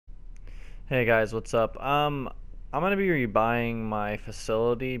Hey guys, what's up? I'm gonna be rebuying my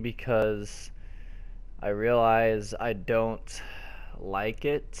facility because I realize I don't like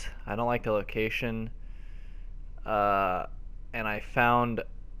it. I don't like the location. Uh, and I found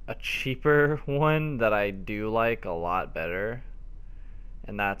a cheaper one that I do like a lot better,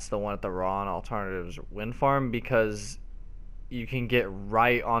 and that's the one at the Raw and Alternatives Wind Farm because you can get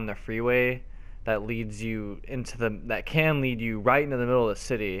right on the freeway that leads you into that can lead you right into the middle of the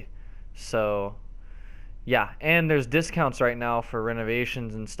city. So yeah, and there's discounts right now for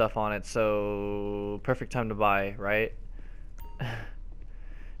renovations and stuff on it, so perfect time to buy, right?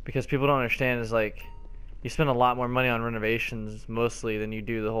 Because people don't understand is like you spend a lot more money on renovations mostly than you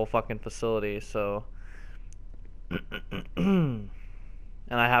do the whole fucking facility, so and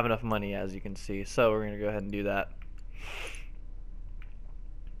I have enough money as you can see, so we're gonna go ahead and do that.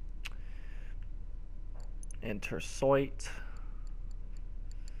 Enter site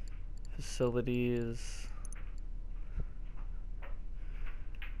facilities.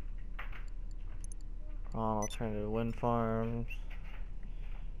 On alternative wind farms.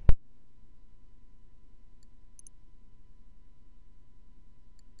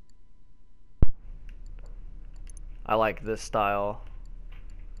 I like this style.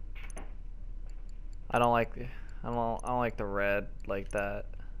 I don't like I don't like the red like that.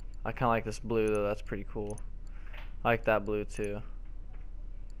 I kind of like this blue though. That's pretty cool. I like that blue too.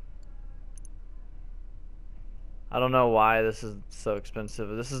 I don't know why this is so expensive.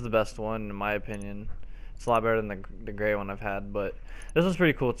 This is the best one in my opinion. It's a lot better than the gray one I've had, but this one's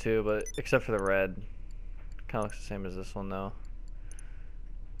pretty cool too. But except for the red, kind of looks the same as this one though.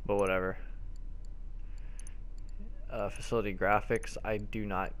 But whatever. Facility graphics. I do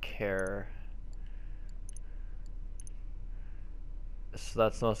not care. So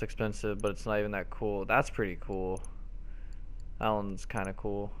that's the most expensive, but it's not even that cool. That's pretty cool. That one's kind of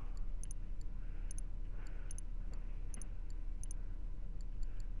cool.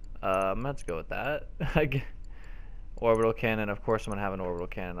 Let's go with that. Orbital cannon. Of course, I'm gonna have an orbital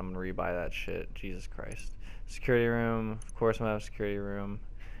cannon. I'm gonna rebuy that shit. Jesus Christ. Security room. Of course, I'm gonna have a security room,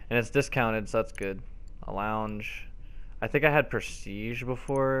 and it's discounted, so that's good. A lounge. I think I had Prestige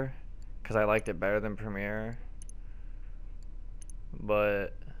before, because I liked it better than Premier.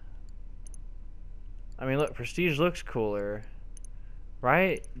 But I mean, look, Prestige looks cooler,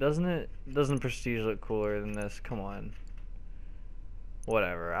 right? Doesn't it? Doesn't Prestige look cooler than this? Come on.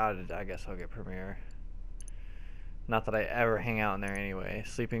 Whatever. I guess I'll get Premier. Not that I ever hang out in there anyway.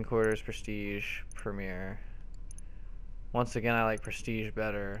 Sleeping quarters, Prestige, Premier. Once again, I like Prestige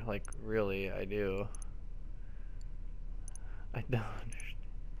better. Like, really, I do. I don't understand.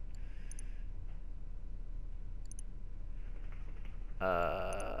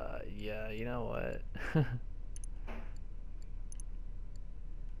 Yeah, you know what?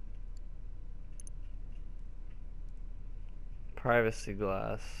 Privacy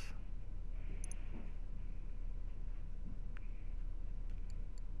glass.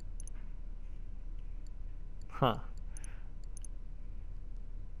 Huh.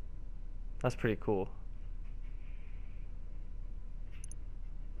 That's pretty cool.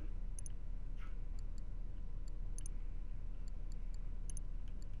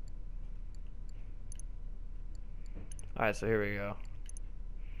 Alright, so here we go.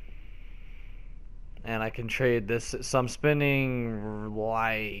 And I can trade this. So I'm spending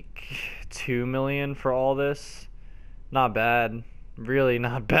like 2 million for all this. Not bad. Really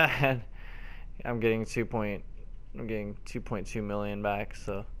not bad. I'm getting 2.2 million back,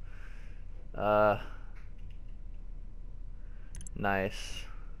 so nice.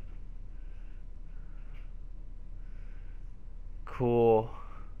 Cool.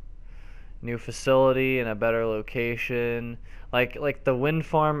 New facility in a better location. Like the wind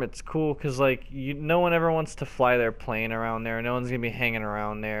farm, it's cool because like no one ever wants to fly their plane around there. No one's gonna be hanging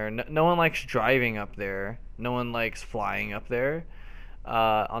around there. No one likes driving up there. No one likes flying up there.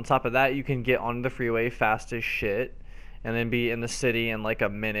 On top of that, you can get on the freeway fast as shit, and then be in the city in like a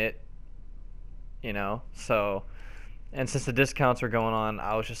minute. You know, so. And since the discounts were going on,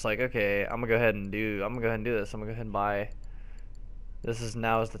 I was just like, okay, I'm gonna go ahead and do this. I'm gonna go ahead and buy.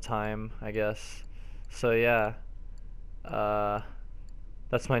 Now is the time, I guess. So yeah,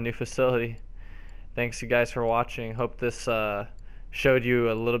 that's my new facility. Thanks you guys for watching. Hope this showed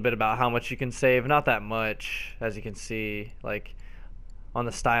you a little bit about how much you can save. Not that much, as you can see. Like on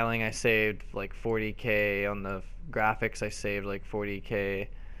the styling, I saved like 40K. On the graphics, I saved like 40K.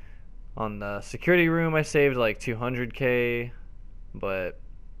 On the security room, I saved like 200K. But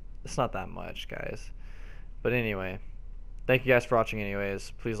it's not that much, guys. But anyway. Thank you guys for watching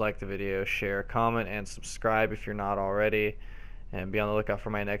anyways. Please like the video, share, comment, and subscribe if you're not already. and be on the lookout for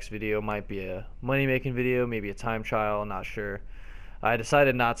my next video. Might be a money making video, maybe a time trial, not sure. I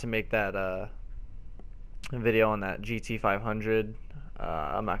decided not to make that video on that GT 500.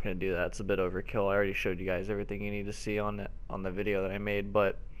 I'm not going to do that. It's a bit overkill. I already showed you guys everything you need to see on the video that I made,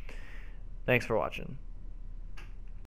 but thanks for watching.